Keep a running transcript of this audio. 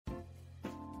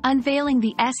Unveiling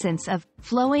the essence of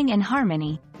flowing in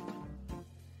harmony.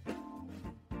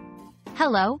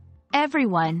 Hello,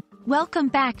 everyone. Welcome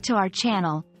back to our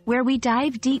channel, where we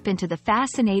dive deep into the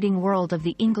fascinating world of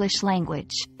the English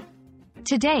language.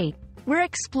 Today, we're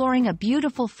exploring a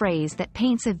beautiful phrase that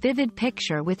paints a vivid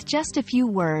picture with just a few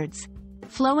words: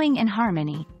 flowing in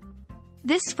harmony.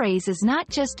 This phrase is not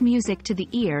just music to the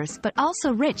ears but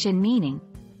also rich in meaning,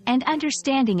 and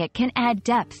understanding it can add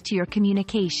depth to your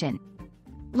communication.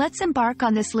 Let's embark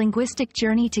on this linguistic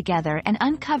journey together and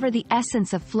uncover the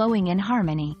essence of flowing in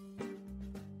harmony.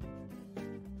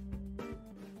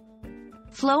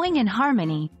 Flowing in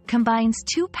harmony combines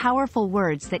two powerful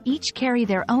words that each carry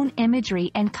their own imagery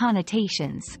and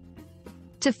connotations.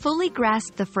 To fully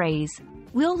grasp the phrase,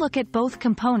 we'll look at both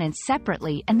components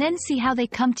separately and then see how they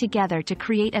come together to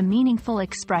create a meaningful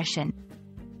expression.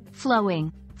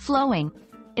 Flowing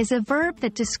is a verb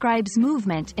that describes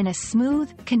movement in a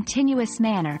smooth, continuous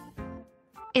manner.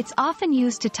 It's often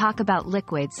used to talk about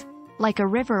liquids, like a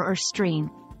river or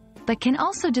stream, but can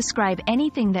also describe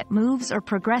anything that moves or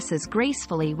progresses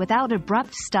gracefully without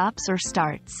abrupt stops or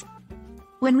starts.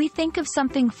 When we think of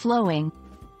something flowing,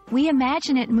 we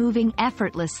imagine it moving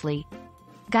effortlessly,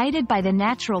 guided by the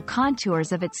natural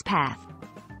contours of its path.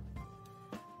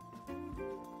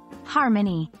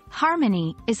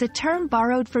 Harmony is a term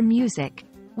borrowed from music,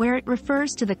 where it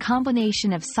refers to the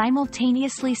combination of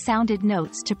simultaneously sounded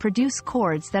notes to produce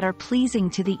chords that are pleasing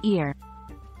to the ear.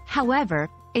 However,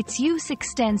 its use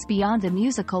extends beyond the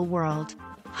musical world.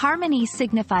 Harmony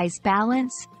signifies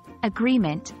balance,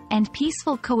 agreement, and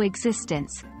peaceful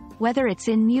coexistence, whether it's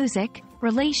in music,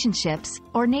 relationships,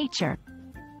 or nature.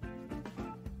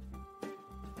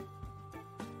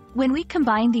 When we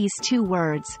combine these two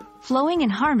words, flowing in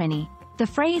harmony, the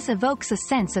phrase evokes a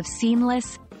sense of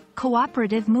seamless,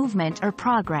 cooperative movement or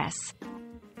progress.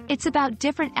 It's about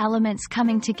different elements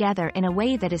coming together in a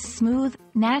way that is smooth,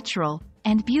 natural,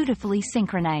 and beautifully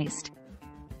synchronized.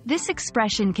 This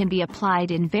expression can be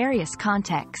applied in various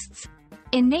contexts.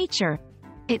 In nature,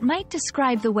 it might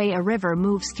describe the way a river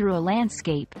moves through a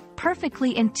landscape,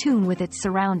 perfectly in tune with its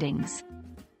surroundings.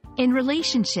 In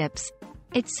relationships,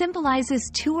 it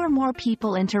symbolizes two or more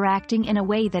people interacting in a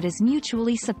way that is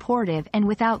mutually supportive and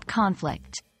without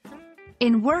conflict.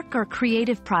 In work or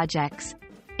creative projects,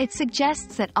 it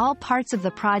suggests that all parts of the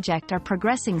project are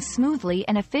progressing smoothly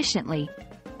and efficiently,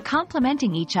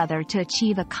 complementing each other to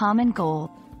achieve a common goal.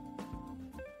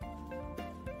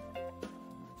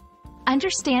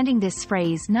 Understanding this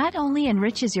phrase not only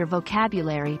enriches your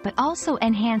vocabulary but also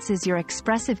enhances your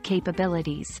expressive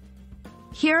capabilities.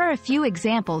 Here are a few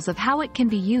examples of how it can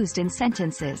be used in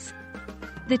sentences.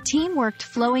 The team worked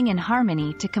flowing in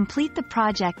harmony to complete the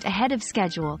project ahead of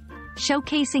schedule,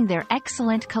 showcasing their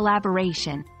excellent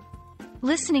collaboration.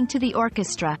 Listening to the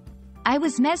orchestra, I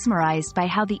was mesmerized by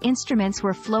how the instruments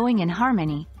were flowing in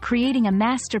harmony, creating a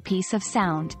masterpiece of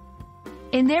sound.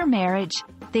 In their marriage,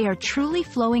 they are truly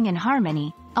flowing in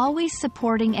harmony, always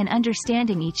supporting and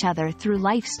understanding each other through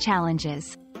life's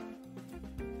challenges.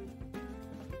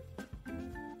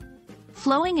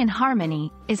 Flowing in harmony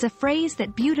is a phrase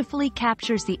that beautifully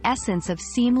captures the essence of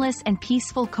seamless and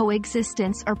peaceful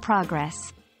coexistence or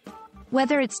progress.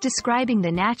 Whether it's describing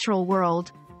the natural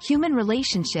world, human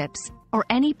relationships, or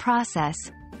any process,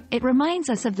 it reminds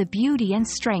us of the beauty and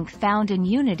strength found in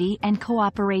unity and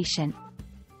cooperation.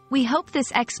 We hope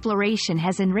this exploration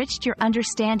has enriched your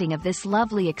understanding of this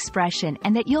lovely expression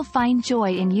and that you'll find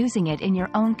joy in using it in your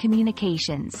own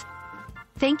communications.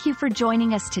 Thank you for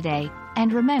joining us today,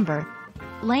 and remember,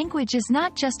 language is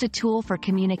not just a tool for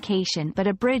communication but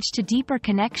a bridge to deeper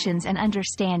connections and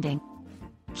understanding.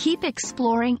 Keep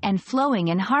exploring and flowing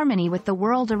in harmony with the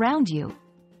world around you.